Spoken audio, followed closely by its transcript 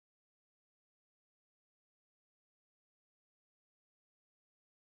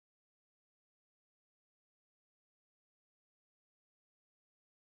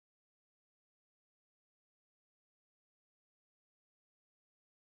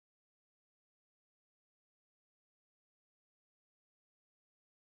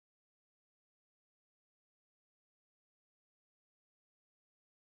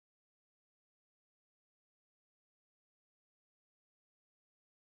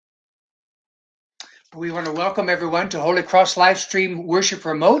We want to welcome everyone to Holy Cross Livestream Worship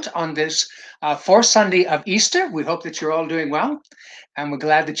Remote on this fourth Sunday of Easter. We hope that you're all doing well, and we're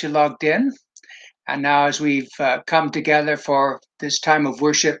glad that you logged in. And now, as we've come together for this time of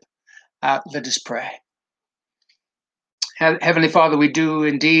worship, let us pray. Heavenly Father, we do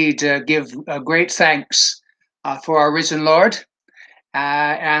indeed give great thanks for our risen Lord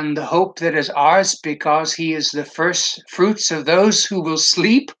and the hope that is ours, because he is the first fruits of those who will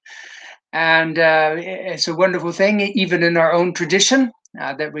sleep. And it's a wonderful thing, even in our own tradition,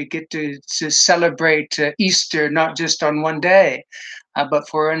 that we get to celebrate Easter not just on one day, but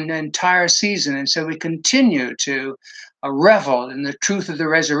for an entire season. And so we continue to revel in the truth of the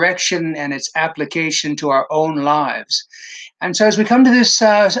resurrection and its application to our own lives. And so as we come to this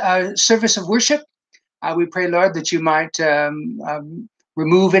service of worship, we pray, Lord, that you might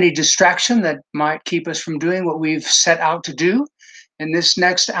remove any distraction that might keep us from doing what we've set out to do in this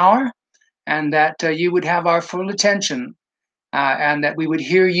next hour. And that you would have our full attention, and that we would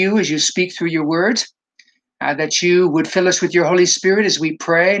hear you as you speak through your word, that you would fill us with your Holy Spirit as we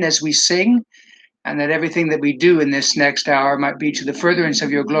pray and as we sing, and that everything that we do in this next hour might be to the furtherance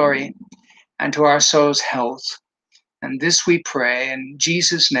of your glory and to our soul's health. And this we pray in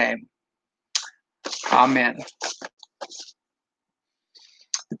Jesus' name. Amen.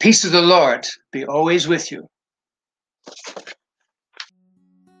 The peace of the Lord be always with you.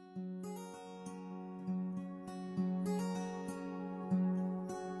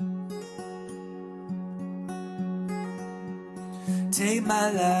 Take my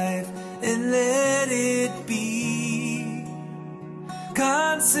life and let it be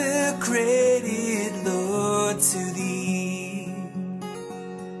consecrated, Lord, to thee.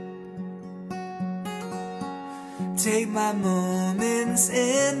 Take my moments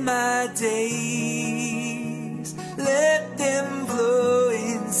and my days, let them flow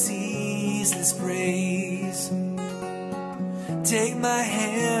in ceaseless praise. Take my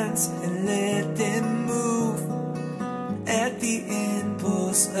hands and let them move at the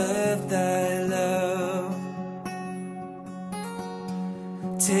impulse of thy love.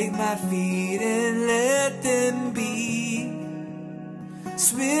 Take my feet and let them be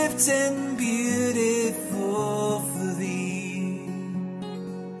swift and beautiful for thee.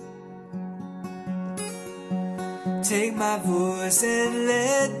 Take my voice and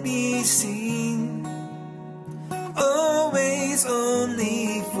let me sing, always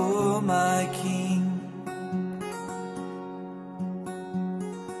only for my King.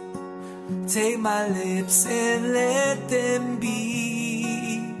 Take my lips and let them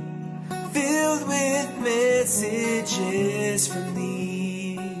be filled with messages from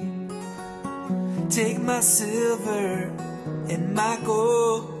thee. Take my silver and my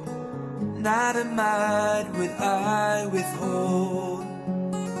gold, not a mite would I withhold.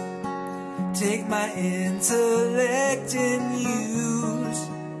 Take my intellect and use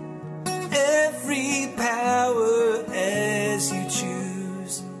every power as you choose.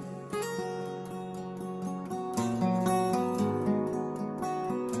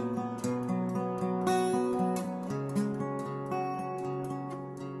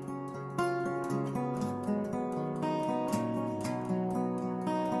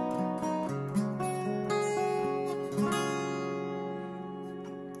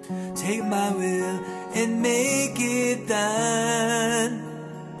 Take my will and make it thine.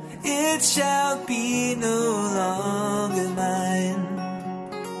 It shall be no longer mine.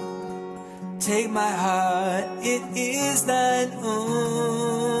 Take my heart, it is thine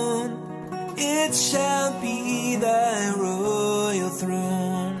own. It shall be thy royal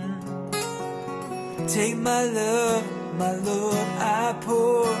throne. Take my love, my Lord, I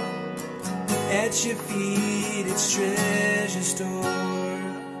pour at your feet its treasure store.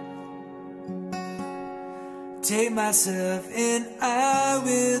 Take myself and I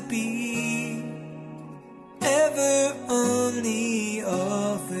will be ever only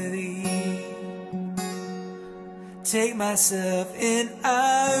all for thee. Take myself and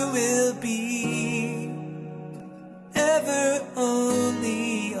I will be ever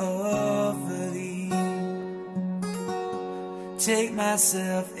only all for thee. Take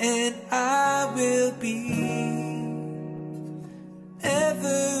myself and I will be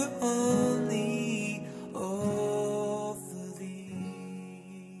ever only all for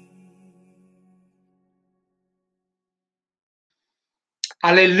thee.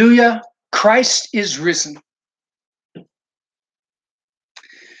 Alleluia, Christ is risen.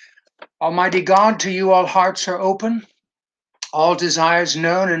 Almighty God, to you all hearts are open, all desires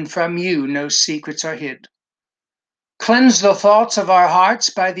known, and from you no secrets are hid. Cleanse the thoughts of our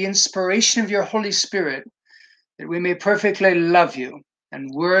hearts by the inspiration of your Holy Spirit, that we may perfectly love you and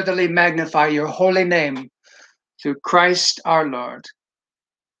worthily magnify your holy name through Christ our Lord.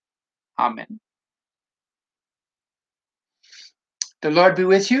 Amen. The Lord be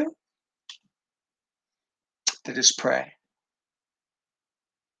with you. Let us pray.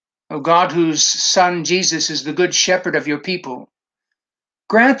 O God, whose Son Jesus is the good shepherd of your people,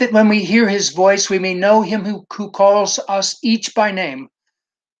 grant that when we hear his voice, we may know him who calls us each by name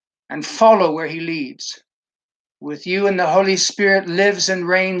and follow where he leads. With you and the Holy Spirit lives and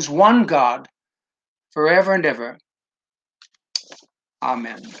reigns one God forever and ever.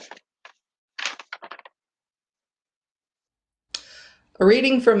 Amen. A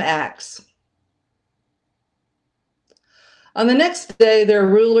reading from Acts. On the next day, their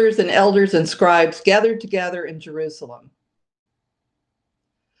rulers and elders and scribes gathered together in Jerusalem,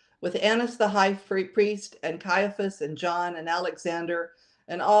 with Annas the high priest, and Caiaphas, and John, and Alexander,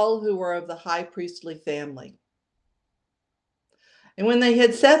 and all who were of the high priestly family. And when they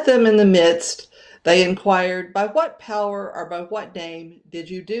had set them in the midst, they inquired, "By what power or by what name did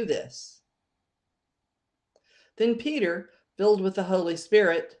you do this?" Then Peter, filled with the Holy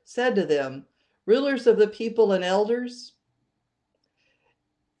Spirit, said to them, "Rulers of the people and elders,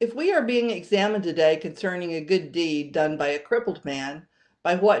 if we are being examined today concerning a good deed done by a crippled man,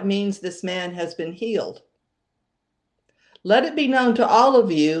 by what means this man has been healed, let it be known to all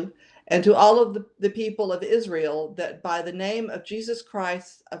of you and to all of the people of Israel that by the name of Jesus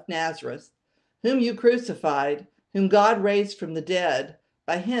Christ of Nazareth, whom you crucified, whom God raised from the dead,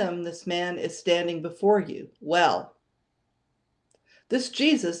 by him this man is standing before you well. This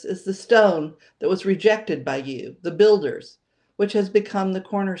Jesus is the stone that was rejected by you, the builders, which has become the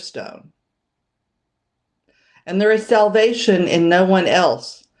cornerstone. And there is salvation in no one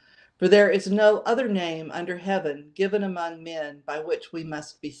else, for there is no other name under heaven given among men by which we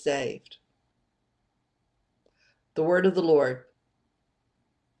must be saved." The word of the Lord.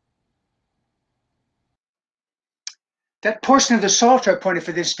 That portion of the Psalter appointed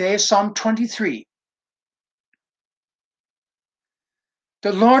for this day is Psalm 23.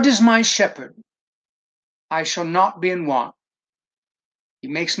 The Lord is my shepherd. I shall not be in want. He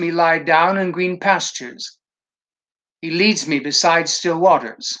makes me lie down in green pastures. He leads me beside still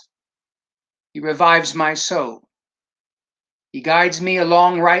waters. He revives my soul. He guides me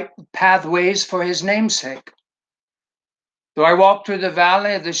along right pathways for his name's sake. Though I walk through the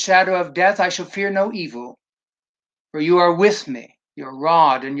valley of the shadow of death, I shall fear no evil, for you are with me. Your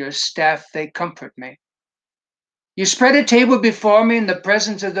rod and your staff, they comfort me. You spread a table before me in the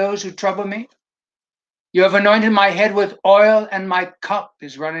presence of those who trouble me. You have anointed my head with oil, and my cup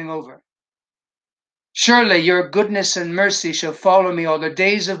is running over. Surely your goodness and mercy shall follow me all the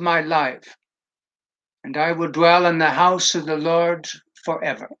days of my life, and I will dwell in the house of the Lord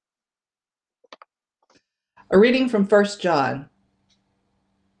forever. A reading from 1 John.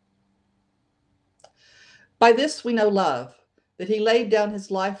 By this we know love, that he laid down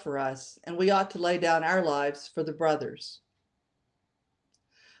his life for us, and we ought to lay down our lives for the brothers.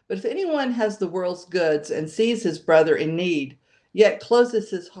 But if anyone has the world's goods and sees his brother in need, yet closes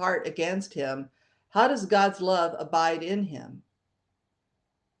his heart against him, how does God's love abide in him?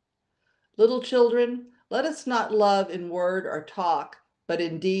 Little children, let us not love in word or talk, but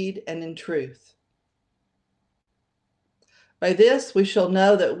in deed and in truth. By this we shall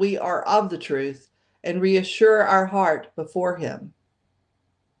know that we are of the truth, and reassure our heart before him.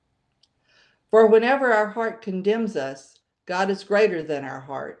 For whenever our heart condemns us, God is greater than our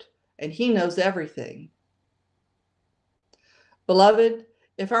heart, and he knows everything. Beloved,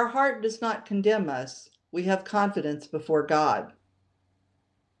 if our heart does not condemn us, we have confidence before God.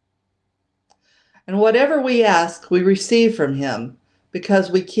 And whatever we ask, we receive from him,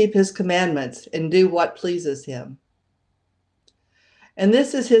 because we keep his commandments and do what pleases him. And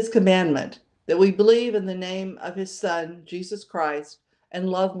this is his commandment, that we believe in the name of his Son, Jesus Christ, and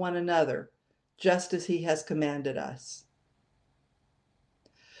love one another, just as he has commanded us.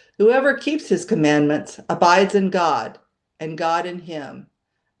 Whoever keeps his commandments abides in God, and God in him.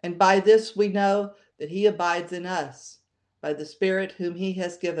 And by this we know that he abides in us, by the Spirit whom he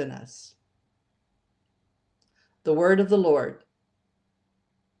has given us. The word of the Lord.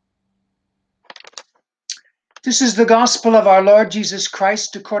 This is the gospel of our Lord Jesus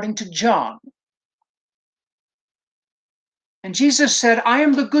Christ according to John. And Jesus said, I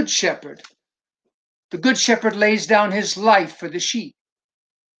am the good shepherd. The good shepherd lays down his life for the sheep.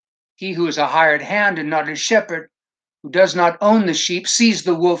 He who is a hired hand and not a shepherd, who does not own the sheep, sees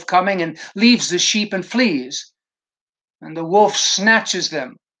the wolf coming and leaves the sheep and flees. And the wolf snatches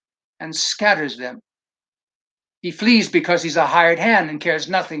them and scatters them. He flees because he's a hired hand and cares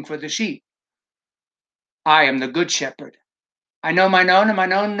nothing for the sheep. I am the good shepherd. I know mine own, and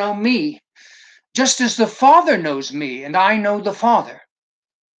mine own know me, just as the Father knows me, and I know the Father.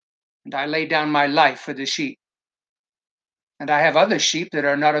 And I lay down my life for the sheep. And I have other sheep that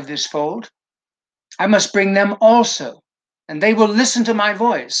are not of this fold. I must bring them also, and they will listen to my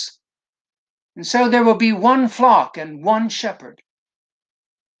voice. And so there will be one flock and one shepherd.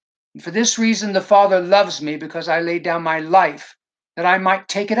 And for this reason the Father loves me, because I lay down my life, that I might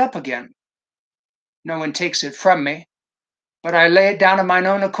take it up again. No one takes it from me, but I lay it down of mine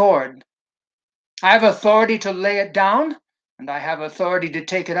own accord. I have authority to lay it down, and I have authority to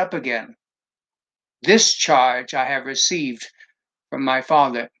take it up again. This charge I have received from my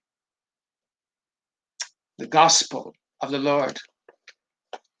Father. The gospel of the Lord.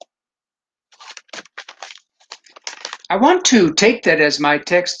 I want to take that as my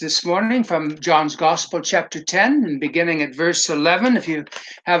text this morning from John's Gospel, chapter 10, and beginning at verse 11. If you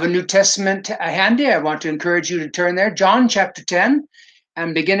have a New Testament handy, I want to encourage you to turn there. John chapter 10,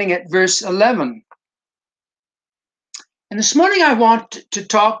 and beginning at verse 11. And this morning I want to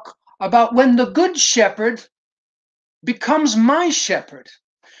talk about when the Good Shepherd becomes my shepherd.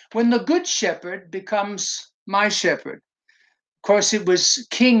 When the Good Shepherd becomes my shepherd. Of course, it was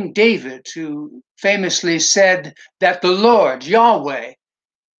King David who famously said that the Lord, Yahweh,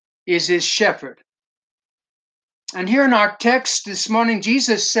 is his shepherd. And here in our text this morning,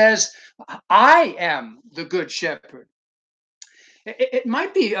 Jesus says, I am the Good Shepherd. It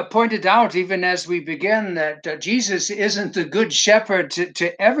might be pointed out, even as we begin, that Jesus isn't the Good Shepherd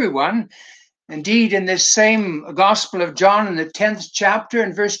to everyone. Indeed, in this same Gospel of John, in the 10th chapter,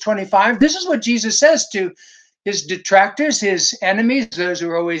 in verse 25, this is what Jesus says to his detractors, his enemies, those who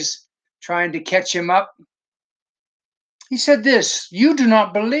are always trying to catch him up. He said this, you do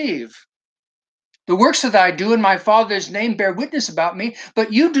not believe. The works that I do in my Father's name bear witness about me,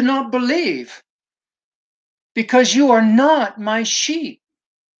 but you do not believe, because you are not my sheep.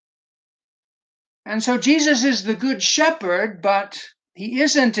 And so Jesus is the Good Shepherd, but he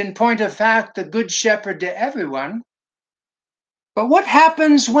isn't, in point of fact, the Good Shepherd to everyone. But what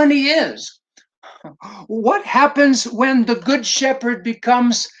happens when he is? What happens when the Good Shepherd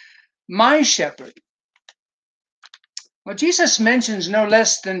becomes my shepherd? Well, Jesus mentions no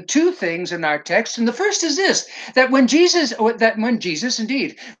less than two things in our text. And the first is this, when Jesus,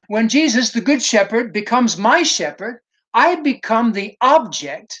 the Good Shepherd, becomes my shepherd, I become the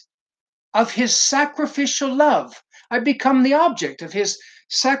object of his sacrificial love. I become the object of his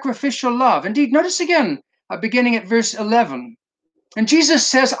sacrificial love. Indeed, notice again, beginning at verse 11. And Jesus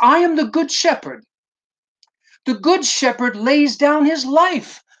says, I am the Good Shepherd. The Good Shepherd lays down his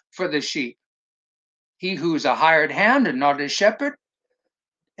life for the sheep. He who is a hired hand and not a shepherd,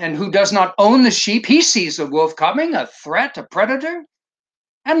 and who does not own the sheep, he sees a wolf coming, a threat, a predator,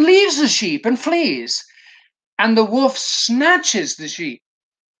 and leaves the sheep and flees. And the wolf snatches the sheep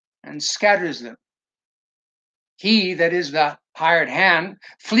and scatters them. He that is the hired hand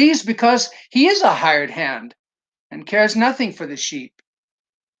flees because he is a hired hand and cares nothing for the sheep.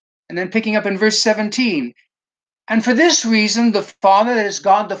 And then picking up in verse 17, and for this reason, the Father, that is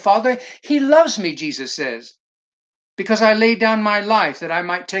God the Father, he loves me, Jesus says, because I laid down my life that I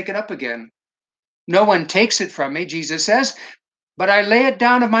might take it up again. No one takes it from me, Jesus says, but I lay it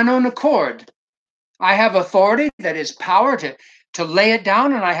down of mine own accord. I have authority, that is power, to lay it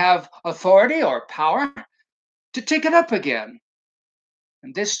down, and I have authority or power to take it up again.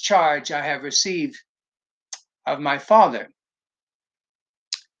 And this charge I have received of my Father.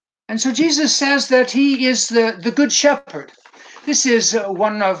 And so Jesus says that he is the Good Shepherd. This is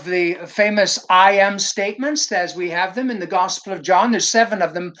one of the famous I am statements as we have them in the Gospel of John. There's 7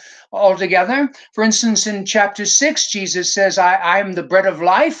 of them altogether. For instance, in chapter 6, Jesus says, I am the bread of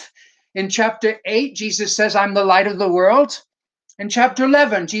life. In chapter 8, Jesus says, I'm the light of the world. In chapter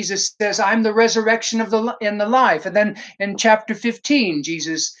 11, Jesus says, I'm the resurrection and the life. And then in chapter 15,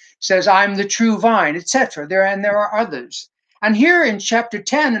 Jesus says, I'm the true vine, etc. There are others. And here in chapter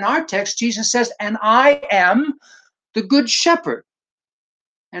 10, in our text, Jesus says, and I am the Good Shepherd.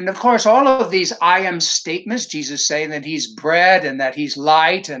 And of course, all of these I am statements, Jesus saying that he's bread and that he's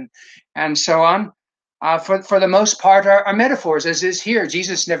light and so on, for the most part are metaphors, as is here.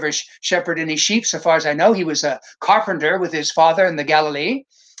 Jesus never shepherded any sheep, so far as I know. He was a carpenter with his father in the Galilee.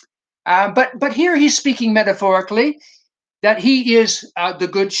 But here he's speaking metaphorically that he is the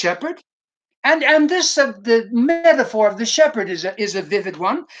Good Shepherd. And this the metaphor of the shepherd is a vivid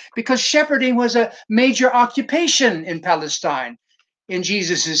one, because shepherding was a major occupation in Palestine in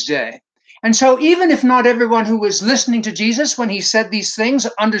Jesus's day. And so even if not everyone who was listening to Jesus when he said these things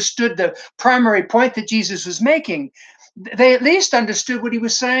understood the primary point that Jesus was making, they at least understood what he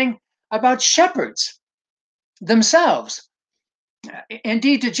was saying about shepherds themselves.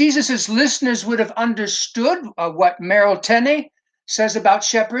 Indeed, Jesus' listeners would have understood what Merrill Tenney says about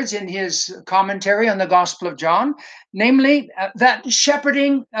shepherds in his commentary on the Gospel of John, namely that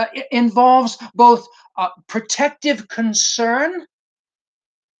shepherding involves both protective concern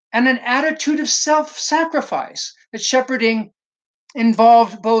and an attitude of self-sacrifice. That shepherding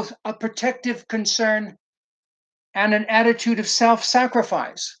involved both a protective concern and an attitude of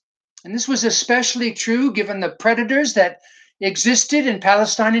self-sacrifice. And this was especially true given the predators that existed in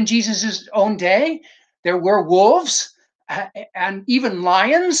Palestine in Jesus' own day. There were wolves and even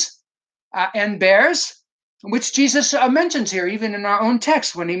lions and bears, which Jesus mentions here, even in our own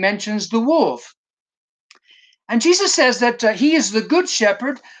text when he mentions the wolf. And Jesus says that he is the good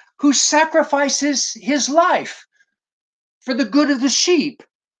shepherd who sacrifices his life for the good of the sheep.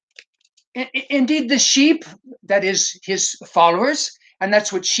 Indeed, the sheep, that is his followers, and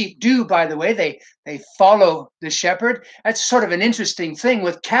that's what sheep do, by the way, they follow the shepherd. That's sort of an interesting thing.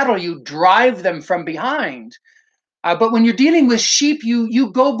 With cattle, you drive them from behind. But when you're dealing with sheep,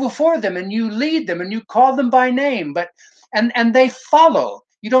 you go before them and you lead them and you call them by name, and they follow.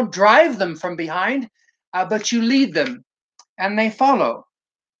 You don't drive them from behind, but you lead them and they follow.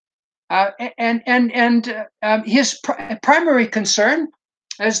 His primary concern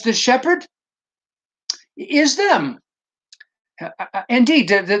as the shepherd is them. Indeed,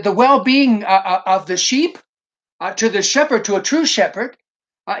 the well-being of the sheep to the shepherd, to a true shepherd,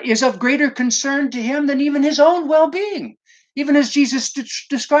 is of greater concern to him than even his own well-being, even as Jesus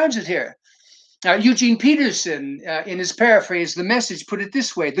describes it here. Eugene Peterson, in his paraphrase, The Message, put it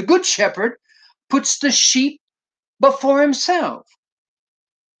this way: the good shepherd puts the sheep before himself.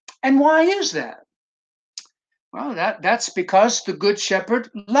 And why is that? Well, that's because the good shepherd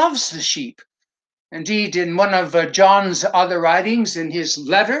loves the sheep. Indeed, in one of John's other writings, in his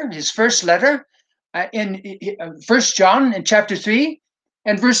letter, his first letter, in 1 John in chapter 3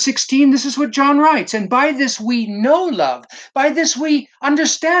 and verse 16, this is what John writes: and by this we know love. By this we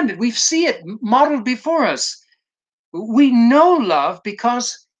understand it. We see it modeled before us. We know love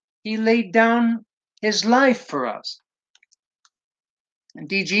because he laid down his life for us.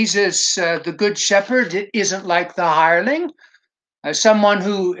 Indeed, Jesus, the good shepherd, isn't like the hireling. A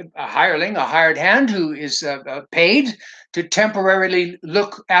hireling, a hired hand who is paid to temporarily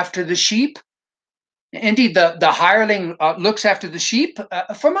look after the sheep. Indeed, the hireling looks after the sheep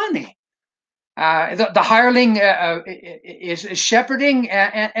for money. The hireling is shepherding,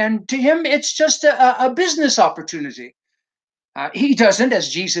 and to him, it's just a business opportunity. He doesn't, as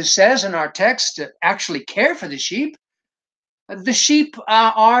Jesus says in our text, actually care for the sheep. The sheep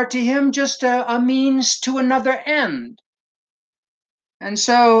are to him just a means to another end. And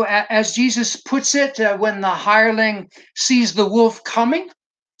so, as Jesus puts it, when the hireling sees the wolf coming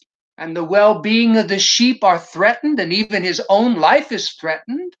and the well-being of the sheep are threatened and even his own life is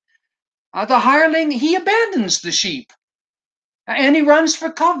threatened, the hireling, he abandons the sheep and he runs for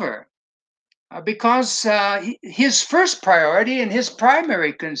cover because his first priority and his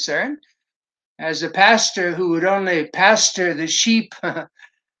primary concern, as a pastor who would only pastor the sheep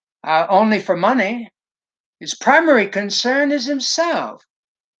only for money, his primary concern is himself.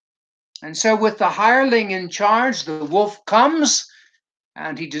 And so with the hireling in charge, the wolf comes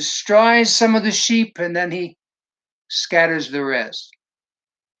and he destroys some of the sheep and then he scatters the rest.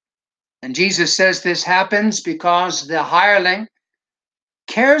 And Jesus says this happens because the hireling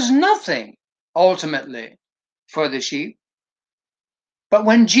cares nothing ultimately for the sheep. But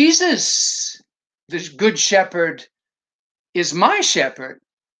when Jesus, the good shepherd, is my shepherd,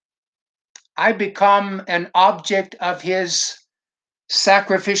 I become an object of his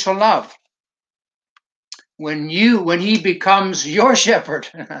sacrificial love. When he becomes your shepherd,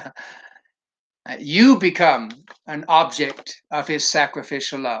 you become an object of his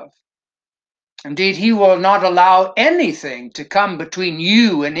sacrificial love. Indeed, he will not allow anything to come between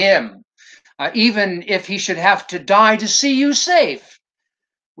you and him, even if he should have to die to see you safe,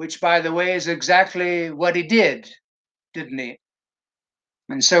 which, by the way, is exactly what he did, didn't he?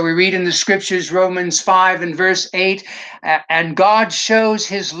 And so we read in the scriptures, Romans 5 and verse 8, and God shows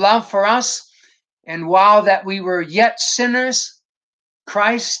his love for us, and while that we were yet sinners,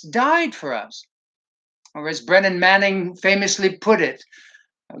 Christ died for us. Or as Brennan Manning famously put it,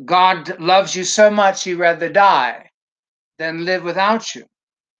 God loves you so much he'd rather die than live without you.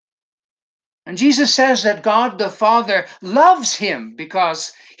 And Jesus says that God the Father loves him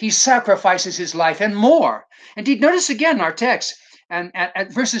because he sacrifices his life and more. Indeed, notice again our text and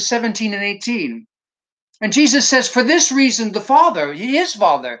at verses 17 and 18. And Jesus says, for this reason, the Father, his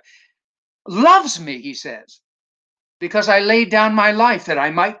Father, loves me, he says, because I laid down my life that I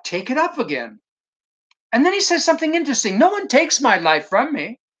might take it up again. And then he says something interesting. No one takes my life from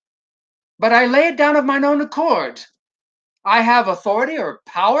me, but I lay it down of mine own accord. I have authority or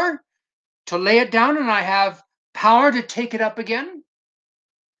power to lay it down, and I have power to take it up again.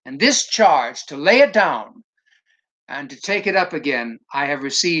 And this charge to lay it down and to take it up again, I have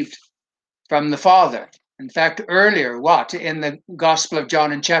received from the Father. In fact, earlier, in the Gospel of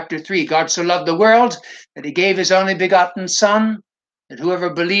John in chapter 3, God so loved the world that he gave his only begotten Son, that whoever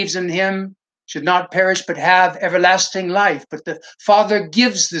believes in him should not perish but have everlasting life. But the Father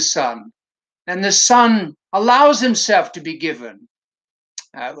gives the Son, and the Son allows himself to be given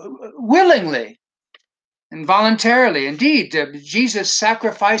willingly and voluntarily. Indeed, Jesus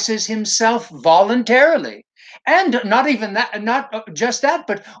sacrifices himself voluntarily. And not even that, not just that,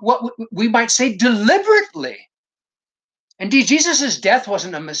 but what we might say deliberately. Indeed, Jesus' death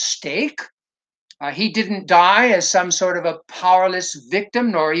wasn't a mistake. He didn't die as some sort of a powerless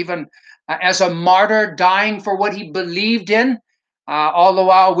victim, nor even as a martyr dying for what he believed in, all the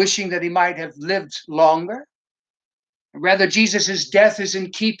while wishing that he might have lived longer. Rather, Jesus' death is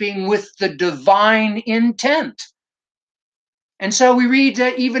in keeping with the divine intent. And so we read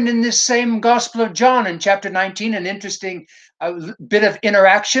even in this same Gospel of John in chapter 19, an interesting bit of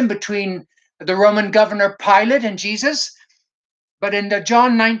interaction between the Roman governor Pilate and Jesus. But in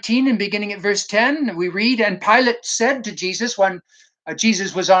John 19 and beginning at verse 10, we read, and Pilate said to Jesus when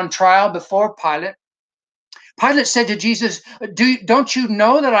Jesus was on trial before Pilate, Pilate said to Jesus, don't you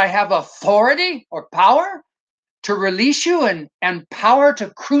know that I have authority or power to release you and power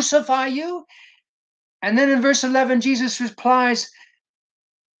to crucify you? And then in verse 11, Jesus replies,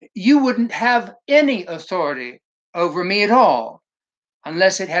 you wouldn't have any authority over me at all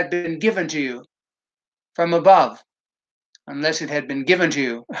unless it had been given to you from above, unless it had been given to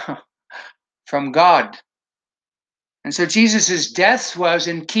you from God. And so Jesus' death was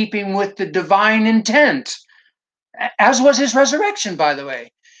in keeping with the divine intent, as was his resurrection, by the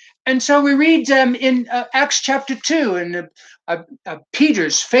way. And so we read in Acts chapter 2, in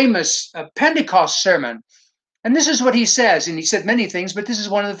Peter's famous Pentecost sermon. And this is what he says, and he said many things, but this is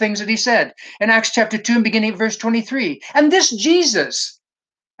one of the things that he said in Acts chapter 2 and beginning at verse 23. And this Jesus,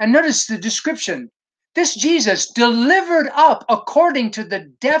 and notice the description, this Jesus delivered up according to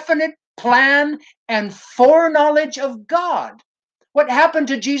the definite plan and foreknowledge of God. What happened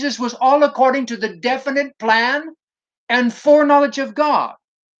to Jesus was all according to the definite plan and foreknowledge of God.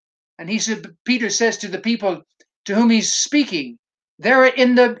 And he said, Peter says to the people to whom he's speaking, they're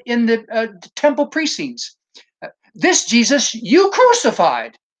in the temple precincts. This Jesus you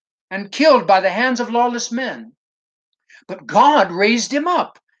crucified and killed by the hands of lawless men. But God raised him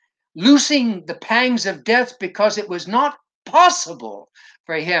up, loosing the pangs of death, because it was not possible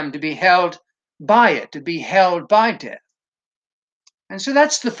for him to be held by it, to be held by death. And so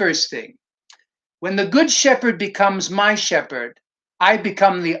that's the first thing. When the good shepherd becomes my shepherd, I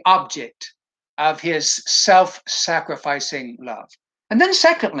become the object of his self-sacrificing love. And then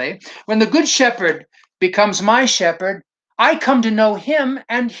secondly, when the good shepherd becomes my shepherd, I come to know him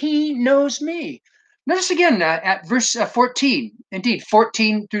and he knows me. Notice again at verse 14, indeed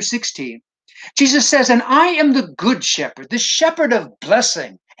 14 through 16. Jesus says, and I am the good shepherd, the shepherd of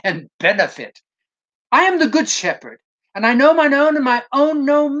blessing and benefit. I am the good shepherd, and I know mine own, and my own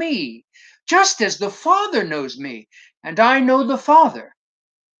know me, just as the Father knows me, and I know the Father,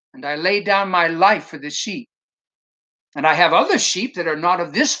 and I lay down my life for the sheep. And I have other sheep that are not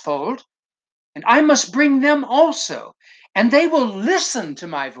of this fold, and I must bring them also, and they will listen to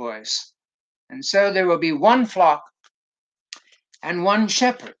my voice. And so there will be one flock and one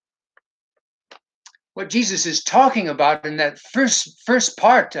shepherd. What Jesus is talking about in that first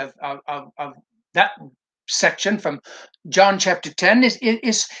part of that section from John chapter 10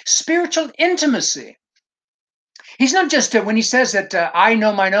 is spiritual intimacy. He's not just, when he says that I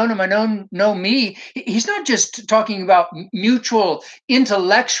know mine own and mine own know me, he's not just talking about mutual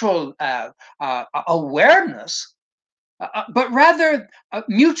intellectual awareness, but rather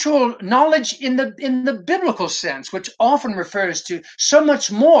mutual knowledge in the biblical sense, which often refers to so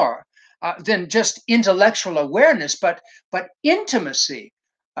much more than just intellectual awareness, but intimacy,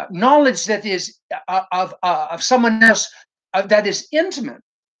 knowledge that is of someone else that is intimate.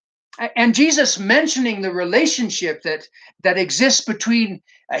 And Jesus mentioning the relationship that exists between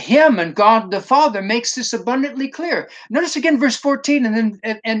him and God the Father makes this abundantly clear. Notice again verse 14 and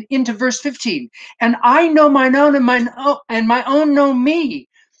then into verse 15. And I know mine own and my own know me,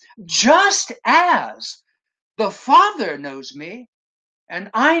 just as the Father knows me, and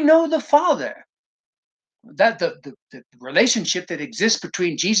I know the Father. That the relationship that exists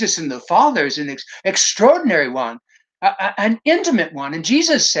between Jesus and the Father is an extraordinary one. an intimate one. And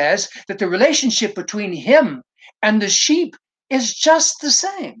Jesus says that the relationship between him and the sheep is just the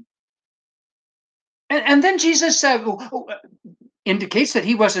same. And then Jesus indicates that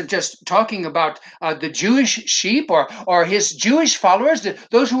he wasn't just talking about the Jewish sheep or his Jewish followers,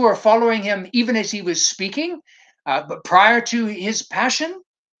 those who were following him even as he was speaking, but prior to his passion,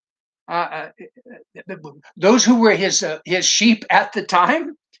 those who were his sheep at the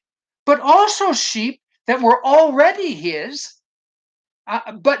time, but also sheep that were already his,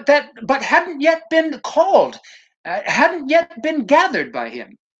 but hadn't yet been called, hadn't yet been gathered by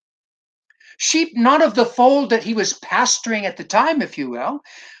him. Sheep not of the fold that he was pasturing at the time, if you will,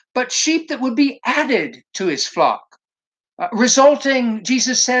 but sheep that would be added to his flock, resulting,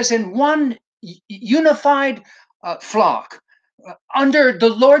 Jesus says, in one unified flock under the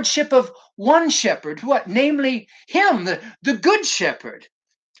lordship of one shepherd, what? Namely him, the good shepherd.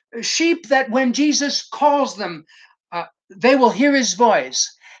 Sheep that when Jesus calls them, they will hear his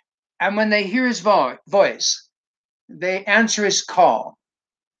voice. And when they hear his voice, they answer his call.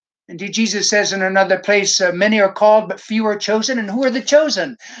 Indeed, Jesus says in another place, many are called, but few are chosen. And who are the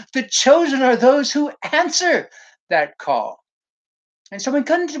chosen? The chosen are those who answer that call. And so when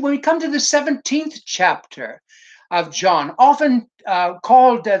we come to the 17th chapter of John, often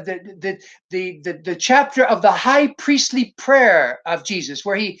called the chapter of the high priestly prayer of Jesus,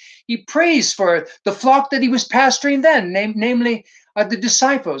 where he prays for the flock that he was pastoring then, namely the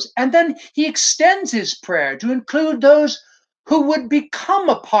disciples. And then he extends his prayer to include those who would become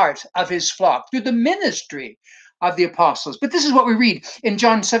a part of his flock through the ministry of the apostles. But this is what we read in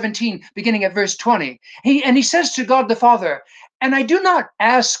John 17, beginning at verse 20. He says to God the Father, "And I do not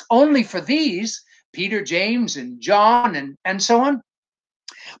ask only for these," Peter, James, and John, and so on,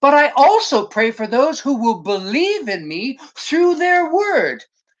 "but I also pray for those who will believe in me through their word,"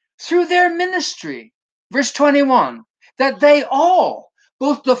 through their ministry. Verse 21, "that they all,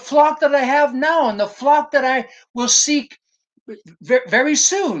 both the flock that I have now and the flock that I will seek very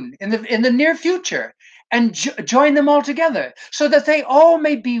soon in the near future, and join them all together, so that they all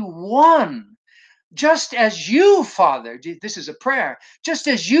may be one, just as you, Father," this is a prayer, "just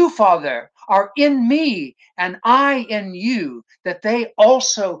as you, Father, are in me and I in you, that they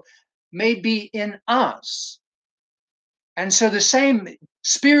also may be in us." And so the same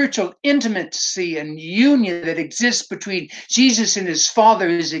spiritual intimacy and union that exists between Jesus and his Father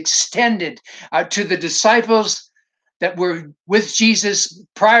is extended to the disciples that were with Jesus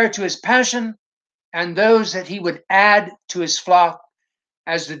prior to his passion, and those that he would add to his flock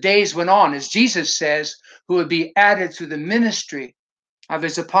as the days went on, as Jesus says, who would be added through the ministry of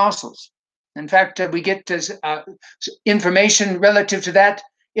his apostles. In fact, we get information relative to that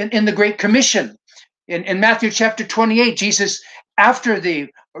in the Great Commission. In Matthew chapter 28, Jesus, after the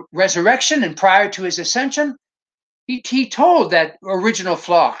resurrection and prior to his ascension, he told that original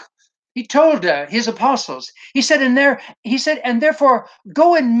flock, he told his apostles, he said, "And therefore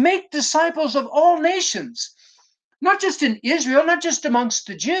go and make disciples of all nations," not just in Israel, not just amongst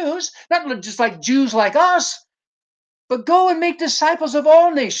the Jews, not just like Jews like us, but go and make disciples of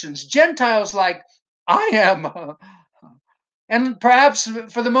all nations, Gentiles like I am, and perhaps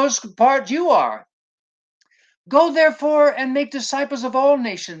for the most part you are. "Go therefore and make disciples of all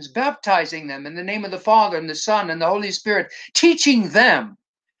nations, baptizing them in the name of the Father and the Son and the Holy Spirit, teaching them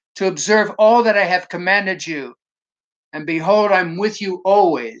to observe all that I have commanded you. And behold, I'm with you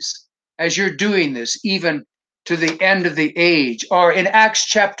always," as you're doing this, even to the end of the age. Or in Acts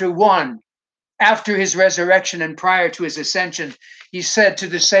chapter 1, after his resurrection and prior to his ascension, he said to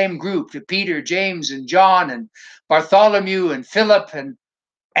the same group, to Peter, James, and John, and Bartholomew, and Philip, and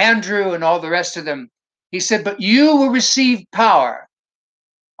Andrew, and all the rest of them, he said, "But you will receive power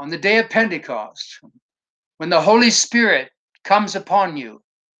on the day of Pentecost, when the Holy Spirit comes upon you,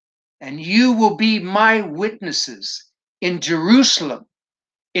 and you will be my witnesses in Jerusalem,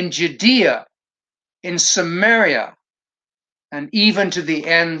 in Judea, in Samaria, and even to the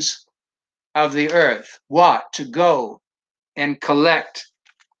ends of the earth." What? To go and collect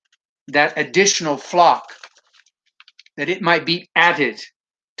that additional flock, that it might be added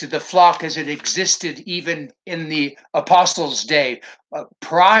to the flock as it existed even in the apostles' day,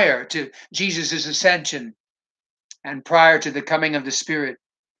 prior to Jesus' ascension and prior to the coming of the Spirit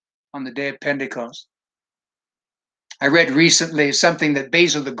on the day of Pentecost. I read recently something that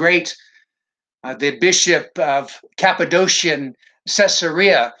Basil the Great, the bishop of Cappadocian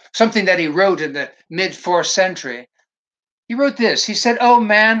Caesarea, something that he wrote in the mid-4th century. He wrote this. He said, "Oh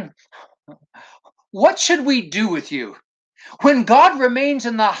man, what should we do with you? When God remains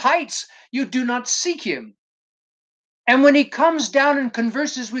in the heights, you do not seek him. And when he comes down and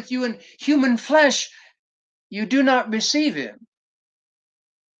converses with you in human flesh, you do not receive him.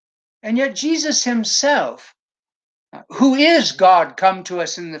 And yet Jesus himself, who is God come to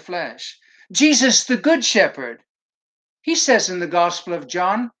us in the flesh, Jesus the Good Shepherd, he says in the Gospel of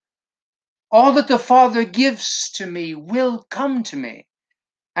John, all that the Father gives to me will come to me,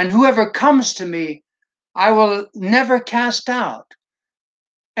 and whoever comes to me, I will never cast out.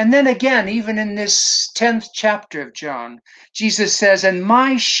 And then again, even in this 10th chapter of John, Jesus says, and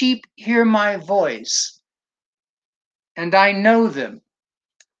my sheep hear my voice, and I know them,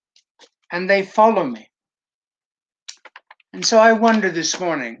 and they follow me. And so I wonder this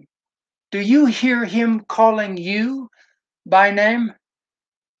morning, do you hear him calling you by name?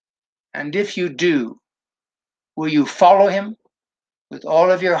 And if you do, will you follow him with all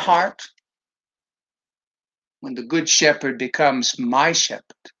of your heart when the Good Shepherd becomes my shepherd?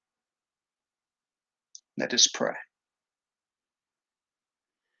 Let us pray.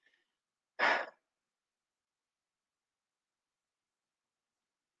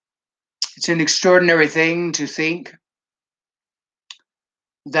 It's an extraordinary thing to think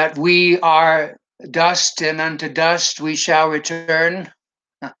that we are dust, and unto dust we shall return.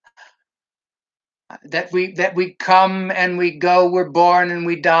 That we come and we go, we're born and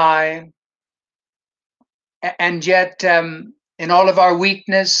we die. And yet, in all of our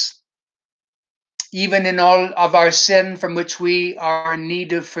weakness, even in all of our sin from which we are in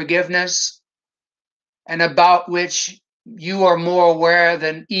need of forgiveness, and about which you are more aware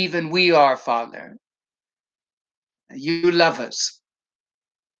than even we are, Father, you love us.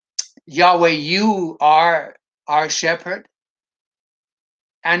 Yahweh, you are our shepherd,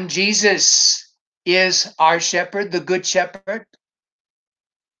 and Jesus is our shepherd, the Good Shepherd,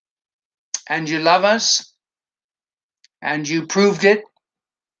 and you love us, and you proved it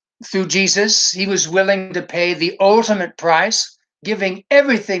through Jesus. He was willing to pay the ultimate price, giving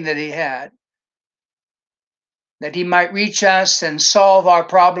everything that he had, that he might reach us and solve our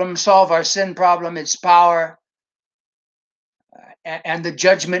problem, solve our sin problem, its power, and the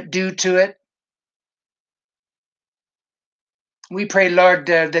judgment due to it. We pray, Lord,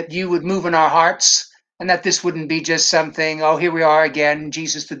 that you would move in our hearts, and that this wouldn't be just something, oh, here we are again,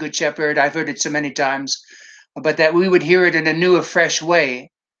 Jesus the Good Shepherd. I've heard it so many times, but that we would hear it in a new, a fresh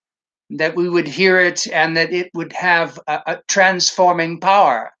way, that we would hear it and that it would have a transforming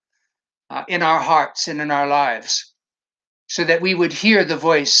power in our hearts and in our lives, so that we would hear the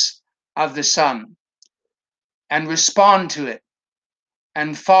voice of the Son and respond to it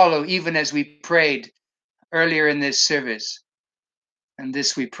and follow, even as we prayed earlier in this service. And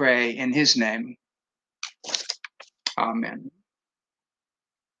this we pray in his name. Amen.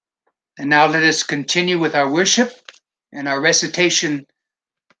 And now let us continue with our worship and our recitation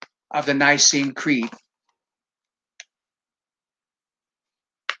of the Nicene Creed.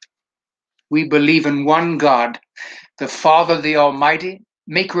 We believe in one God, the Father, the Almighty,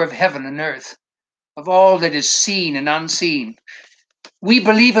 maker of heaven and earth, of all that is seen and unseen. We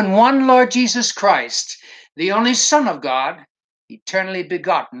believe in one Lord Jesus Christ, the only Son of God, eternally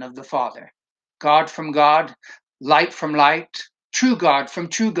begotten of the Father, God from God, light from light, true God from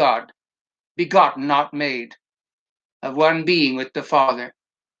true God, begotten, not made, of one being with the Father.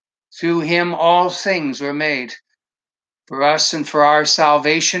 Through him all things were made. For us and for our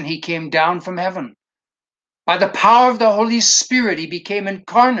salvation, he came down from heaven. By the power of the Holy Spirit, he became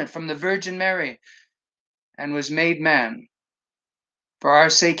incarnate from the Virgin Mary and was made man. For our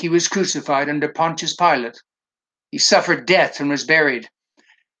sake, he was crucified under Pontius Pilate. He suffered death and was buried.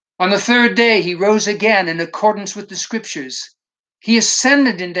 On the third day, he rose again in accordance with the Scriptures. He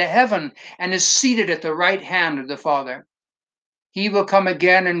ascended into heaven and is seated at the right hand of the Father. He will come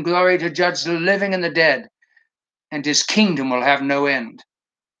again in glory to judge the living and the dead, and his kingdom will have no end.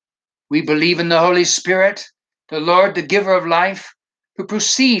 We believe in the Holy Spirit, the Lord, the giver of life, who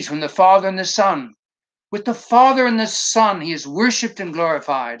proceeds from the Father and the Son. With the Father and the Son, he is worshipped and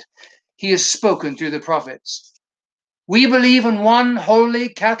glorified. He is spoken through the prophets. We believe in one holy,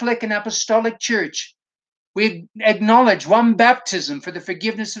 Catholic, and Apostolic Church. We acknowledge one baptism for the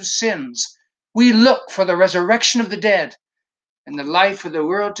forgiveness of sins. We look for the resurrection of the dead and the life of the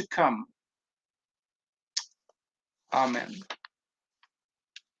world to come. Amen.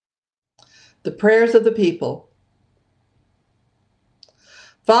 The prayers of the people.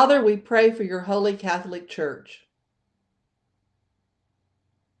 Father, we pray for your holy Catholic Church.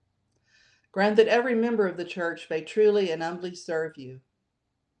 Grant that every member of the church may truly and humbly serve you.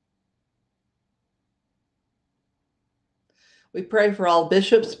 We pray for all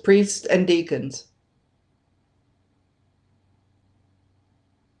bishops, priests, and deacons.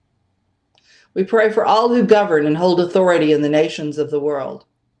 We pray for all who govern and hold authority in the nations of the world.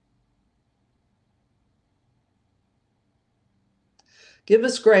 Give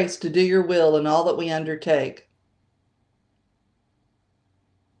us grace to do your will in all that we undertake.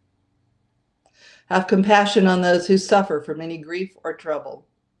 Have compassion on those who suffer from any grief or trouble.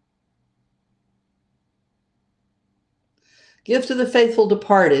 Give to the faithful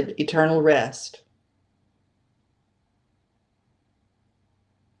departed eternal rest.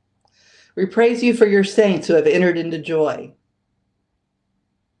 We praise you for your saints who have entered into joy.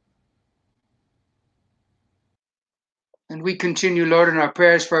 And we continue, Lord, in our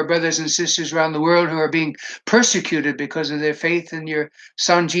prayers for our brothers and sisters around the world who are being persecuted because of their faith in your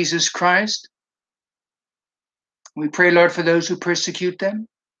Son, Jesus Christ. We pray, Lord, for those who persecute them.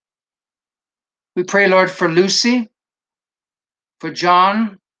 We pray, Lord, for Lucy, for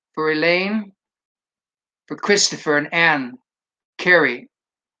John, for Elaine, for Christopher and Anne, Carrie,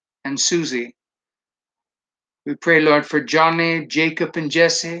 and Susie. We pray, Lord, for Johnny, Jacob, and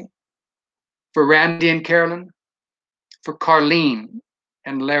Jesse, for Randy and Carolyn, for Carlene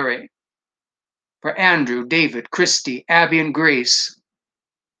and Larry, for Andrew, David, Christy, Abby, and Grace.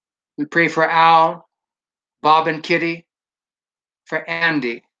 We pray for Al, Bob and Kitty, for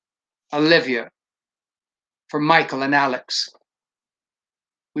Andy, Olivia, for Michael and Alex.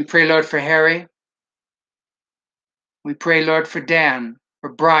 We pray, Lord, for Harry. We pray, Lord, for Dan,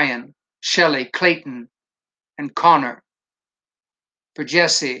 for Brian, Shelley, Clayton, and Connor, for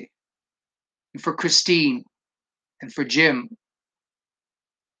Jesse, and for Christine, and for Jim.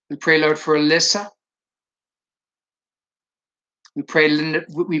 We pray, Lord, for Alyssa. We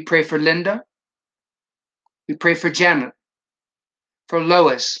pray for Linda. We pray for Janet, for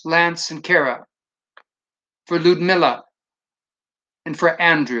Lois, Lance, and Kara, for Ludmilla, and for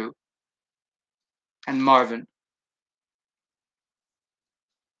Andrew and Marvin.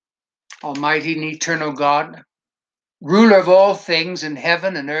 Almighty and eternal God, ruler of all things in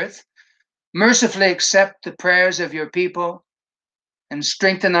heaven and earth, mercifully accept the prayers of your people and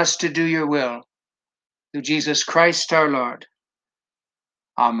strengthen us to do your will. Through Jesus Christ our Lord.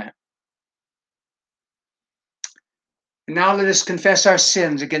 Amen. And now let us confess our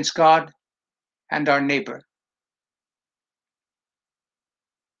sins against God and our neighbor.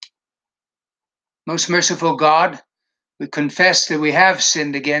 Most merciful God, we confess that we have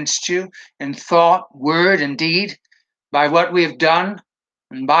sinned against you in thought, word, and deed, by what we have done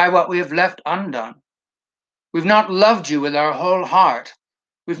and by what we have left undone. We've not loved you with our whole heart.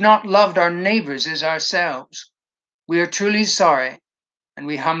 We've not loved our neighbors as ourselves. We are truly sorry, and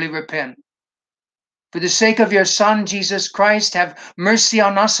we humbly repent. For the sake of your Son, Jesus Christ, have mercy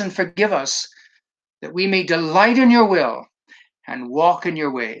on us and forgive us, that we may delight in your will and walk in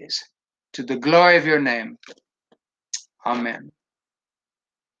your ways, to the glory of your name. Amen.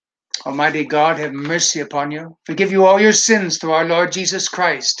 Almighty God, have mercy upon you, forgive you all your sins through our Lord Jesus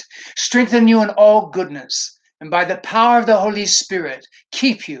Christ, strengthen you in all goodness, and by the power of the Holy Spirit,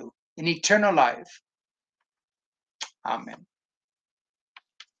 keep you in eternal life. Amen.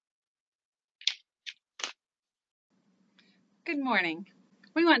 Good morning.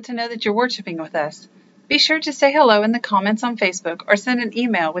 We want to know that you're worshiping with us. Be sure to say hello in the comments on Facebook or send an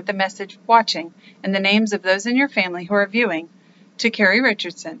email with the message "watching" and the names of those in your family who are viewing to Carrie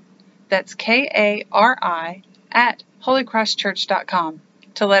Richardson. That's KARI at holycrosschurch.com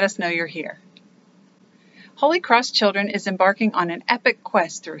to let us know you're here. Holy Cross Children is embarking on an epic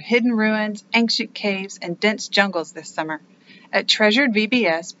quest through hidden ruins, ancient caves, and dense jungles this summer. At Treasured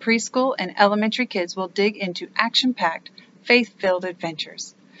VBS, preschool and elementary kids will dig into action-packed, faith-filled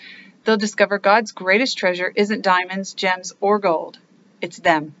adventures. They'll discover God's greatest treasure isn't diamonds, gems, or gold. It's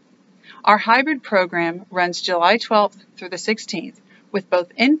them. Our hybrid program runs July 12th through the 16th, with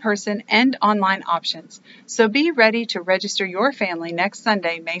both in-person and online options, so be ready to register your family next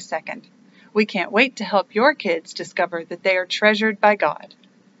Sunday, May 2nd. We can't wait to help your kids discover that they are treasured by God.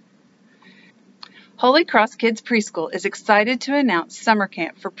 Holy Cross Kids Preschool is excited to announce summer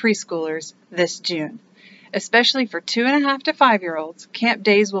camp for preschoolers this June. Especially for 2.5 to 5-year-olds, camp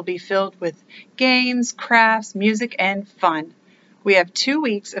days will be filled with games, crafts, music, and fun. We have 2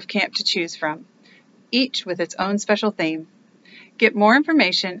 weeks of camp to choose from, each with its own special theme. Get more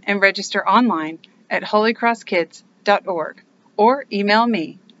information and register online at holycrosskids.org or email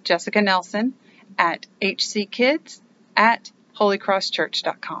me, Jessica Nelson, at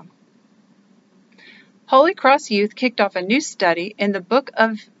hckids@holycrosschurch.com. Holy Cross Youth kicked off a new study in the book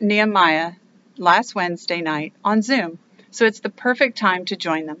of Nehemiah last Wednesday night on Zoom, so it's the perfect time to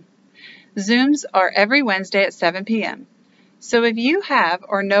join them. Zooms are every Wednesday at 7 p.m. So if you have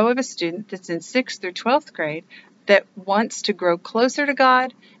or know of a student that's in 6th through 12th grade that wants to grow closer to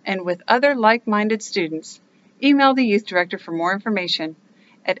God and with other like-minded students, email the youth director for more information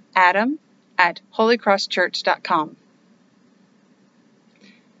at adam@holycrosschurch.com.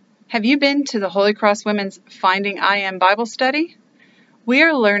 Have you been to the Holy Cross Women's Finding I Am Bible study? We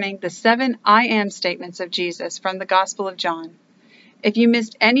are learning the 7 I Am statements of Jesus from the Gospel of John. If you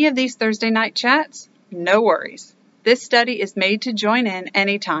missed any of these Thursday night chats, no worries. This study is made to join in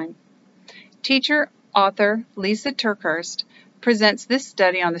anytime. Teacher, author Lisa Turkhurst presents this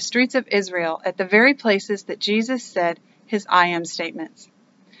study on the streets of Israel at the very places that Jesus said his I Am statements.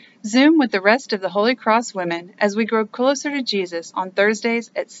 Zoom with the rest of the Holy Cross women as we grow closer to Jesus on Thursdays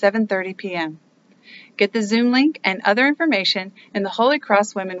at 7:30 p.m. Get the Zoom link and other information in the Holy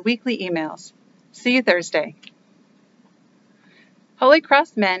Cross Women weekly emails. See you Thursday. Holy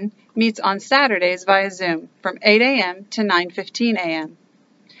Cross Men meets on Saturdays via Zoom from 8 a.m. to 9:15 a.m.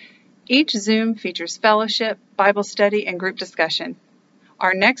 Each Zoom features fellowship, Bible study, and group discussion.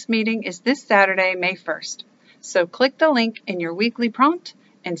 Our next meeting is this Saturday, May 1st, so click the link in your weekly prompt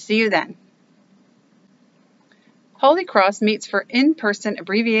and see you then. Holy Cross meets for in-person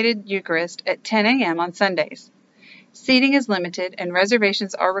abbreviated Eucharist at 10 a.m. on Sundays. Seating is limited and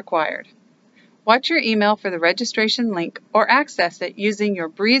reservations are required. Watch your email for the registration link or access it using your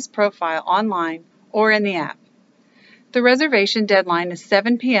Breeze profile online or in the app. The reservation deadline is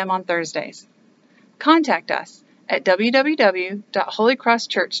 7 p.m. on Thursdays. Contact us at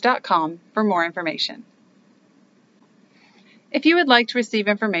www.holycrosschurch.com for more information. If you would like to receive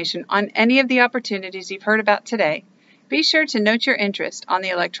information on any of the opportunities you've heard about today, be sure to note your interest on the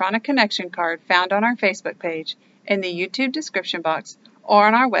electronic connection card found on our Facebook page, in the YouTube description box, or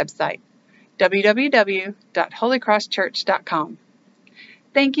on our website, www.holycrosschurch.com.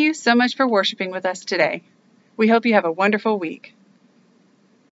 Thank you so much for worshiping with us today. We hope you have a wonderful week.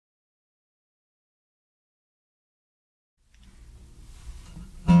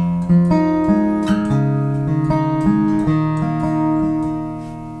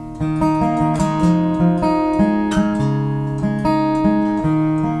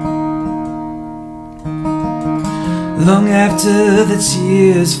 Long after the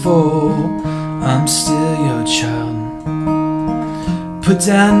tears fall, I'm still your child. Put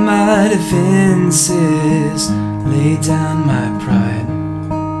down my defenses, lay down my pride.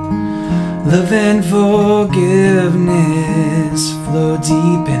 Love and forgiveness flow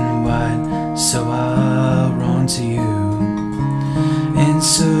deep and wide, so I'll run to you and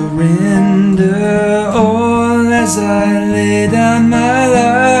surrender all as I lay down my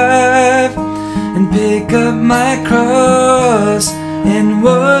life and pick up my cross. And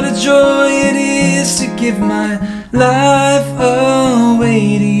what a joy it is to give my life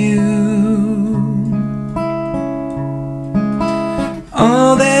away to you.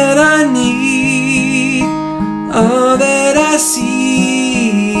 All that I need, all that I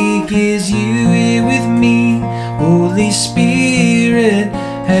seek is you here with me. Holy Spirit,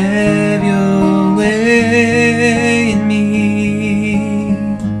 have your way in me.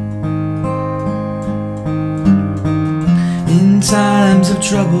 Times of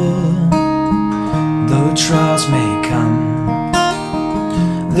trouble, though trials may come,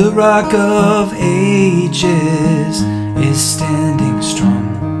 the Rock of Ages is standing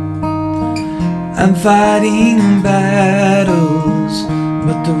strong. I'm fighting battles,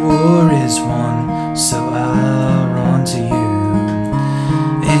 but the war is won, so I'll run to you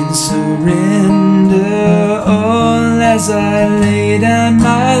and surrender all as I lay down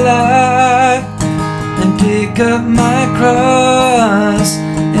my life and pick up my cross.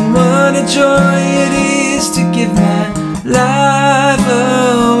 And what a joy it is to give my life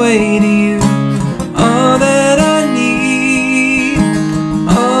away to you. All that I need,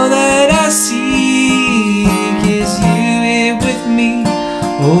 all that I seek is you here with me.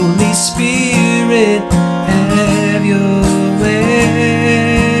 Holy Spirit, have your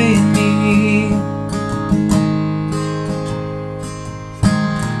way in me.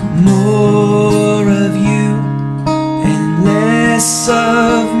 More of you and less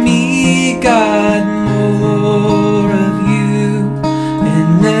of me, God. More of you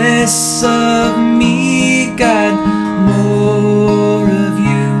and less of me, God. More of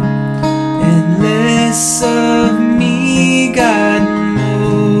you and less of me, God.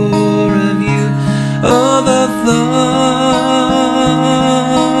 More of you,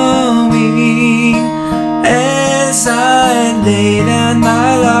 overflowing as I lay down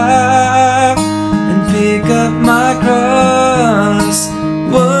my life and pick up my cross.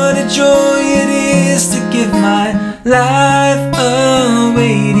 What a joy it is to give my life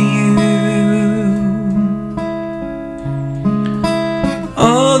away to you.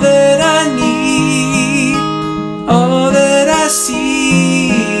 All that I need, all that I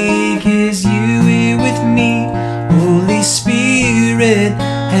seek is you here with me. Holy Spirit,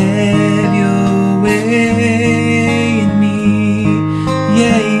 have your way in me.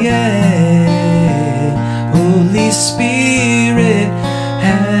 Yeah, yeah.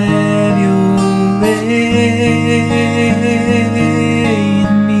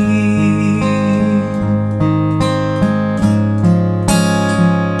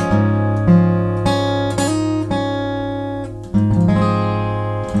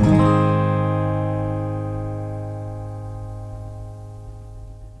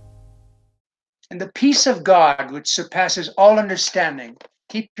 And the peace of God, which surpasses all understanding,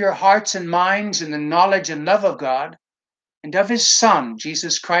 keep your hearts and minds in the knowledge and love of God and of his Son,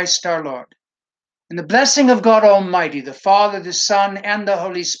 Jesus Christ our Lord. And the blessing of God Almighty, the Father, the Son, and the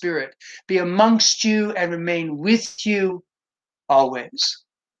Holy Spirit be amongst you and remain with you always.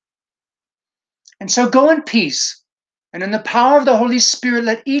 And so go in peace, and in the power of the Holy Spirit,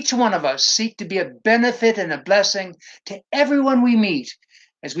 let each one of us seek to be a benefit and a blessing to everyone we meet,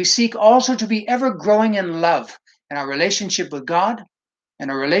 as we seek also to be ever growing in love in our relationship with God, in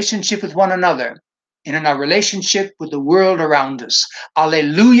our relationship with one another, and in our relationship with the world around us.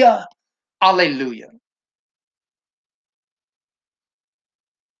 Alleluia, alleluia.